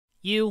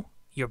You,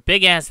 your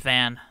big-ass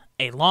van,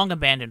 a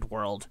long-abandoned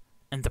world,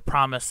 and the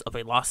promise of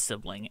a lost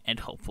sibling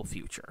and hopeful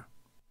future.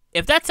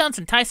 If that sounds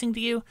enticing to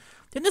you,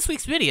 then this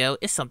week's video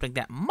is something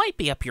that might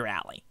be up your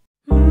alley.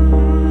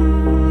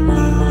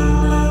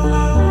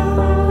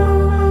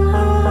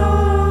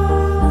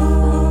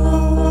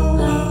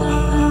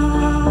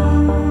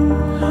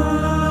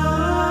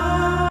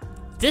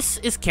 This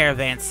is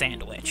Caravan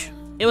SandWitch.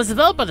 It was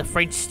developed by the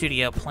French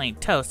studio Plain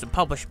Toast and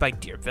published by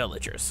Dear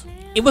Villagers.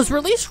 It was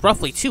released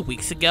roughly 2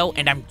 weeks ago,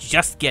 and I'm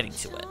just getting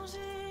to it.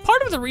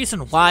 Part of the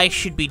reason why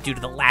should be due to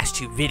the last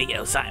 2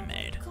 videos I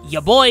made. Ya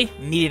boy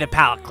needed a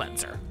palate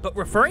cleanser, but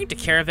referring to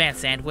Caravan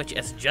SandWitch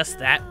as just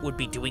that would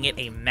be doing it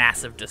a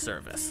massive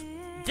disservice.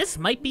 This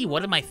might be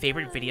one of my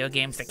favorite video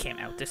games that came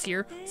out this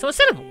year, so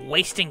instead of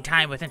wasting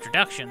time with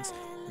introductions,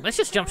 let's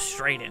just jump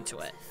straight into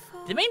it.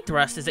 The main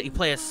thrust is that you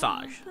play as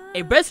Saj,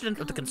 a resident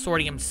of the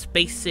consortium's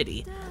Space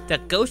City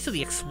that goes to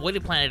the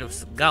exploited planet of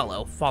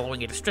Sagalo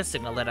following a distress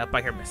signal let out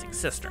by her missing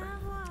sister.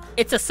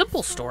 It's a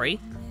simple story,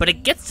 but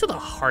it gets to the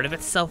heart of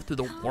itself through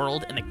the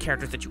world and the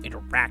characters that you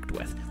interact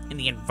with, and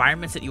the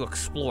environments that you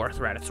explore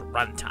throughout its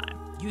runtime.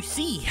 You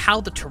see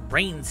how the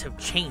terrains have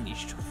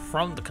changed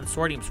from the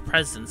consortium's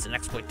presence and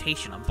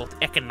exploitation on both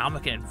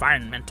economic and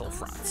environmental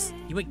fronts.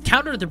 You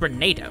encounter the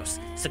Renados,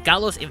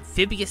 Sagalo's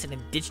amphibious and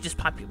indigenous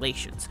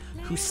populations,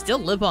 who still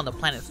live on the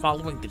planet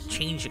following the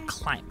change in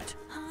climate.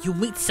 You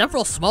meet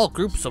several small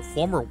groups of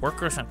former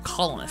workers and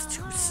colonists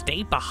who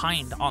stay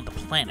behind on the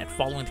planet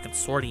following the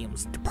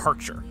consortium's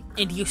departure.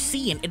 And you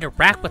see and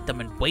interact with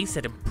them in ways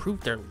that improve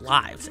their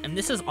lives, and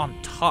this is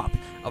on top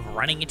of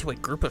running into a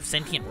group of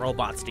sentient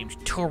robots named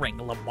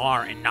Turing,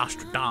 Lamar, and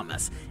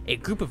Nostradamus, a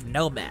group of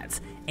nomads,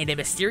 and a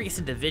mysterious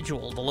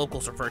individual the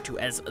locals refer to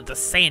as the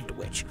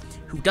Sandwich,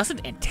 who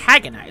doesn't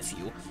antagonize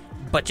you,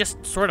 but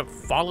just sort of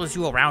follows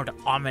you around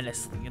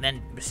ominously and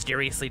then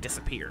mysteriously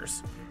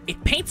disappears.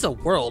 It paints a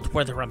world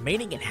where the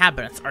remaining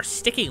inhabitants are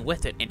sticking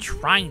with it and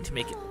trying to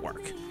make it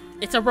work.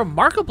 It's a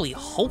remarkably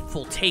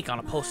hopeful take on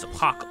a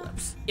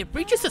post-apocalypse. It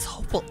reaches this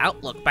hopeful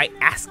outlook by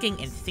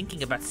asking and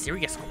thinking about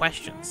serious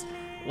questions,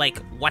 like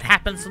what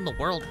happens when the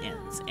world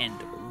ends, and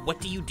what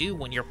do you do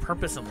when your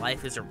purpose in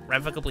life is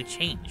irrevocably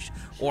changed,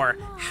 or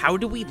how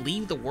do we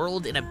leave the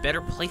world in a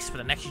better place for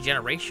the next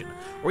generation,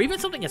 or even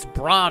something as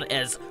broad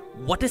as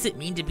what does it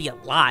mean to be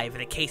alive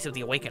in the case of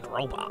the awakened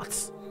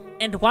robots.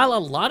 And while a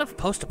lot of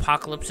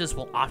post-apocalypses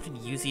will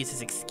often use these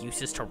as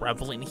excuses to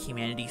revel in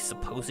humanity's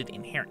supposed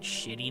inherent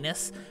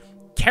shittiness,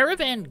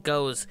 Caravan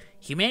goes,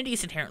 humanity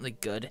is inherently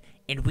good,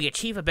 and we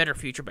achieve a better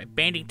future by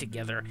banding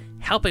together,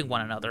 helping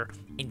one another,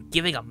 and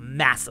giving a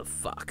massive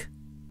fuck.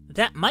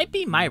 That might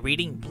be my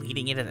reading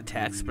bleeding into the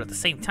text, but at the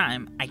same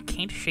time, I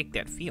can't shake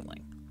that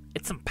feeling.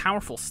 It's some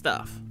powerful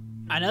stuff.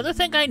 Another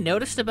thing I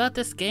noticed about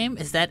this game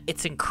is that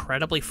it's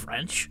incredibly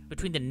French,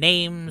 between the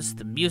names,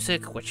 the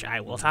music, which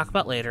I will talk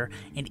about later,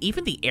 and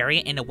even the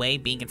area in a way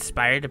being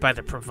inspired by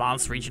the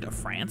Provence region of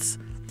France.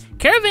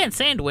 Caravan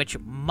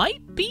SandWitch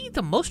might be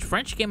the most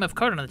French game I've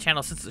covered on the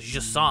channel since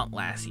Jusant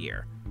last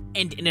year.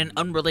 And in an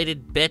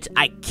unrelated bit,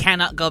 I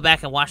cannot go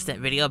back and watch that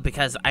video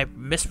because I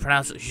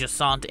mispronounced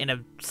Jusant in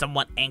a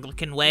somewhat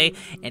Anglican way,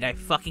 and I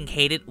fucking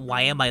hate it.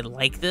 Why am I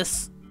like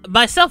this?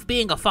 Myself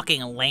being a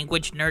fucking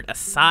language nerd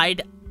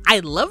aside, I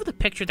love the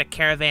picture that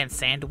Caravan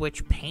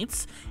SandWitch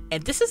paints,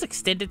 and this is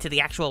extended to the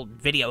actual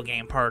video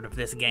game part of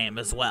this game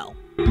as well.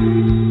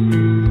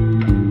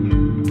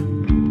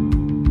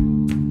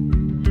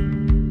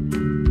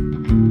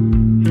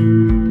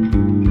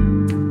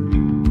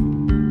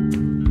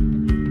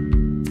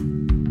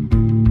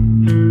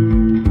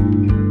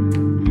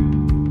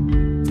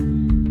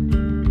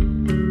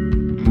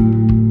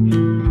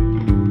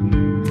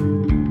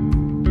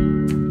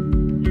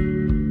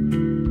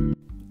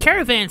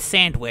 Caravan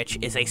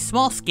SandWitch is a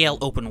small-scale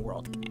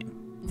open-world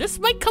game. This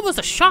might come as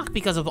a shock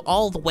because of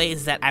all the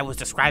ways that I was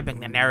describing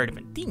the narrative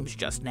and themes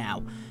just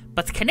now,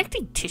 but the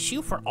connecting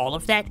tissue for all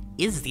of that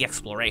is the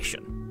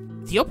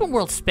exploration. The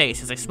open-world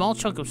space is a small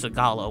chunk of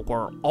Sagalo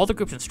where all the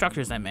groups and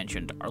structures I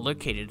mentioned are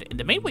located, and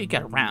the main way you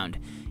get around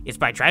is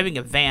by driving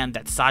a van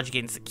that Saj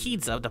gains the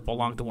keys of that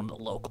belong to one of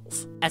the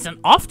locals. As an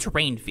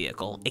off-terrain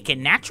vehicle, it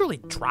can naturally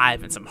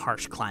drive in some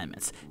harsh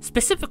climates,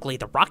 specifically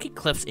the rocky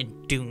cliffs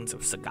and dunes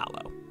of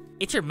Sagalo.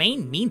 It's your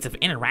main means of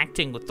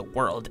interacting with the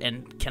world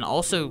and can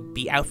also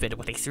be outfitted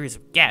with a series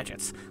of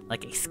gadgets,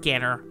 like a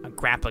scanner, a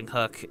grappling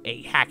hook,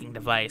 a hacking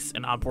device,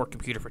 an onboard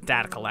computer for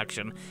data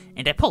collection,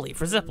 and a pulley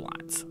for zip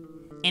lines.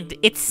 And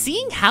it's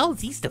seeing how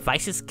these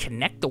devices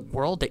connect the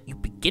world that you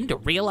begin to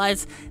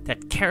realize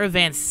that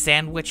Caravan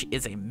SandWitch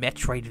is a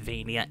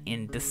Metroidvania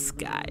in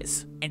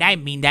disguise. And I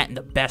mean that in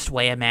the best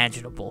way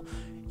imaginable.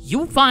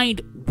 You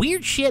find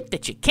weird shit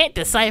that you can't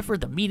decipher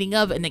the meaning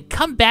of, and then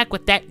come back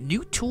with that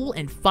new tool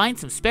and find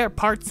some spare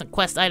parts and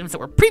quest items that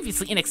were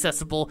previously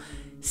inaccessible,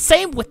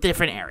 same with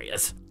different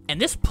areas.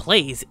 And this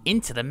plays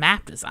into the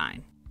map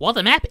design. While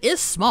the map is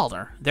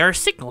smaller, there are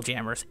signal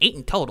jammers, 8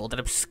 in total, that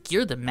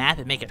obscure the map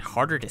and make it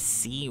harder to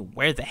see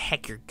where the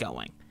heck you're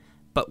going.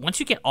 But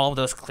once you get all of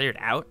those cleared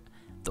out,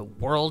 the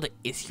world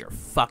is your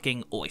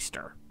fucking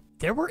oyster.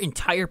 There were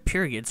entire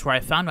periods where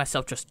I found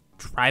myself just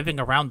driving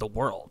around the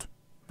world.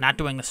 Not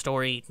doing the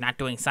story, not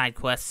doing side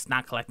quests,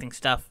 not collecting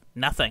stuff,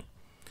 nothing.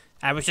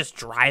 I was just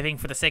driving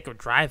for the sake of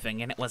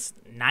driving, and it was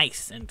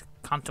nice and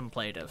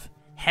contemplative.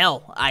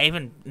 Hell, I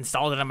even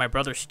installed it on my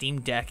brother's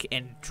Steam Deck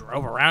and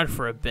drove around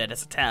for a bit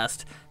as a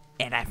test,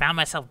 and I found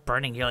myself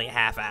burning nearly a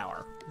half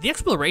hour. The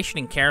exploration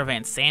in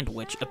Caravan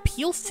SandWitch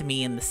appeals to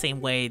me in the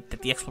same way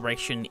that the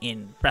exploration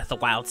in Breath of the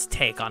Wild's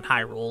take on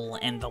Hyrule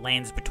and the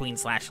lands between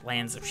 /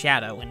 lands of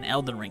Shadow in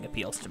Elden Ring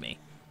appeals to me.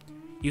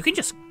 You can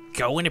just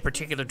go in a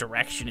particular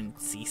direction and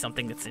see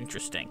something that's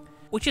interesting,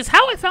 which is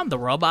how I found the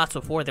robots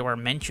before they were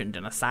mentioned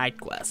in a side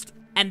quest.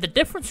 And the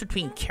difference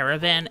between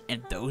Caravan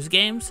and those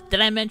games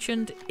that I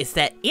mentioned is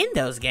that in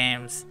those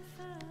games,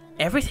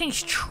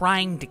 everything's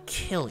trying to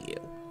kill you.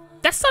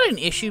 That's not an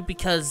issue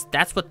because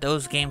that's what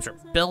those games are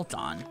built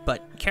on,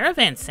 but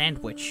Caravan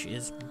SandWitch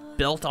is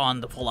built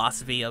on the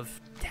philosophy of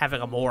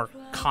having a more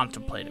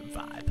contemplative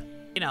vibe.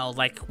 You know,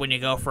 like when you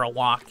go for a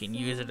walk and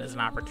use it as an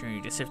opportunity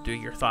to sift through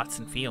your thoughts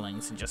and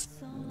feelings and just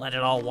let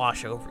it all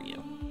wash over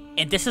you.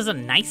 And this is a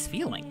nice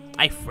feeling.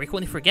 I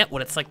frequently forget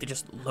what it's like to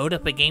just load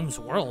up a game's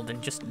world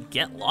and just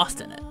get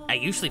lost in it. I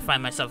usually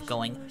find myself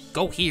going,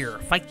 go here,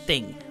 fight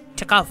thing,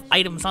 check off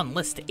items on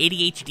list,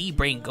 ADHD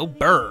brain, go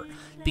burr,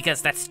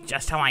 because that's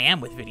just how I am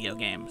with video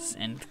games.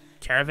 And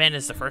Caravan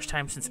is the first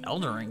time since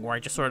Elden Ring where I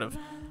just sort of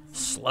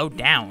slowed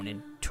down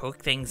and took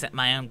things at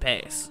my own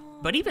pace.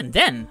 But even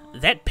then,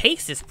 that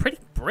pace is pretty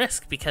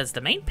brisk because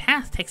the main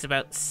path takes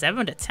about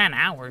 7 to 10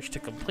 hours to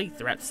complete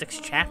throughout 6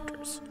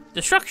 chapters.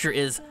 The structure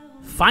is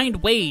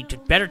find way to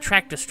better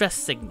track distress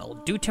signal,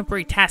 do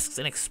temporary tasks,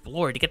 and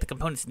explore to get the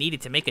components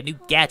needed to make a new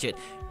gadget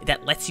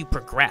that lets you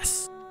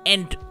progress.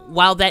 And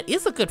while that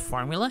is a good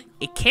formula,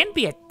 it can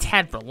be a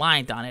tad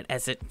reliant on it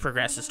as it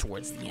progresses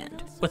towards the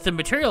end. With the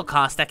material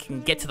cost that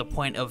can get to the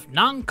point of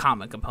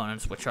non-common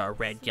components, which are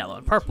red, yellow,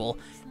 and purple,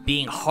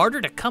 being harder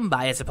to come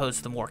by as opposed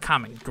to the more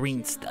common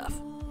green stuff.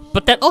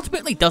 But that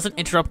ultimately doesn't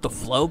interrupt the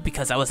flow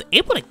because I was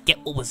able to get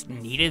what was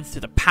needed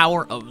through the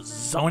power of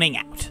zoning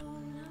out.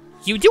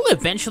 You do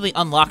eventually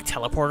unlock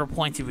teleporter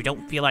points if you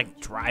don't feel like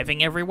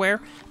driving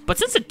everywhere, but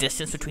since the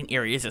distance between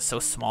areas is so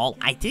small,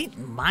 I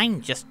didn't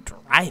mind just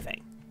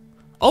driving.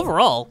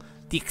 Overall,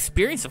 the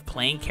experience of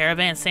playing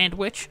Caravan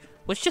SandWitch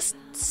was just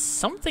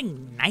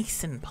something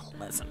nice and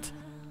pleasant.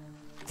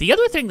 The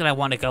other thing that I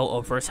want to go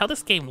over is how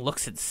this game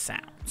looks and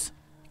sounds.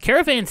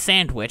 Caravan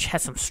SandWitch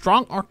has some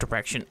strong art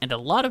direction, and a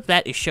lot of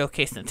that is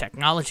showcased in the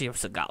technology of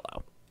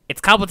Sigalo.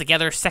 It's cobbled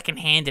together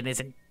secondhand and is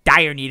in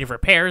dire need of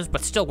repairs,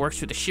 but still works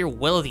through the sheer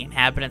will of the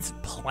inhabitants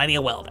and plenty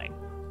of welding.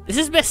 This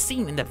is best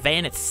seen in the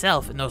van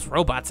itself and those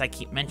robots I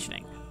keep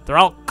mentioning. They're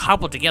all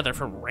cobbled together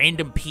from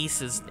random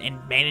pieces and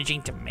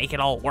managing to make it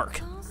all work.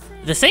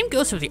 The same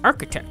goes for the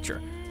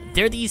architecture.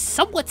 They're these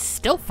somewhat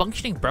still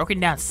functioning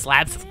broken down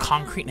slabs of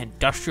concrete and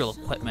industrial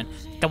equipment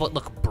that would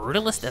look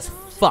brutalist as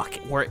fuck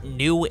were it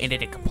new and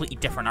in a completely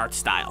different art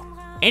style.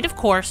 And of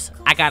course,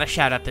 I gotta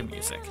shout out the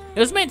music. It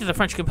was made to the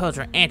French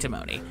composer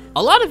Antimony.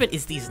 A lot of it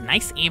is these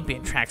nice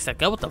ambient tracks that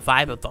go with the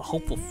vibe of the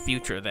hopeful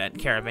future that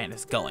Caravan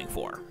is going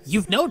for.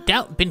 You've no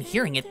doubt been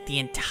hearing it the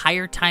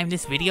entire time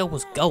this video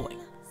was going.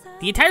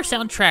 The entire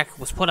soundtrack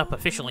was put up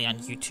officially on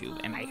YouTube,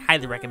 and I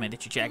highly recommend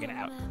that you check it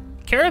out.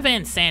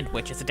 Caravan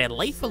SandWitch is a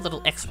delightful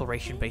little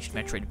exploration-based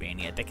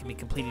Metroidvania that can be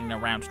completed in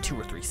around 2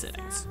 or 3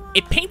 sittings.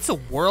 It paints a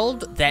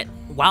world that,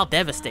 while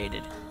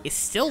devastated, is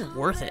still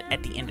worth it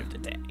at the end of the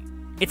day.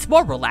 Its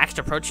more relaxed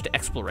approach to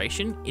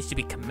exploration is to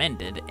be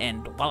commended,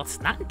 and while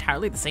it's not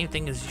entirely the same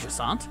thing as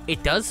Jusant,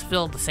 it does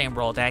fill the same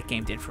role that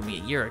game did for me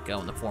a year ago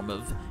in the form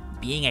of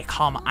being a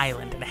calm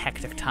island in a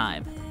hectic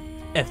time.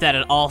 If that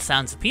at all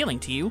sounds appealing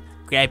to you,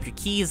 grab your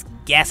keys,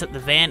 gas up the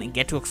van, and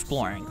get to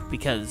exploring,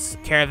 because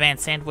Caravan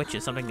SandWitch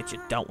is something that you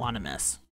don't want to miss.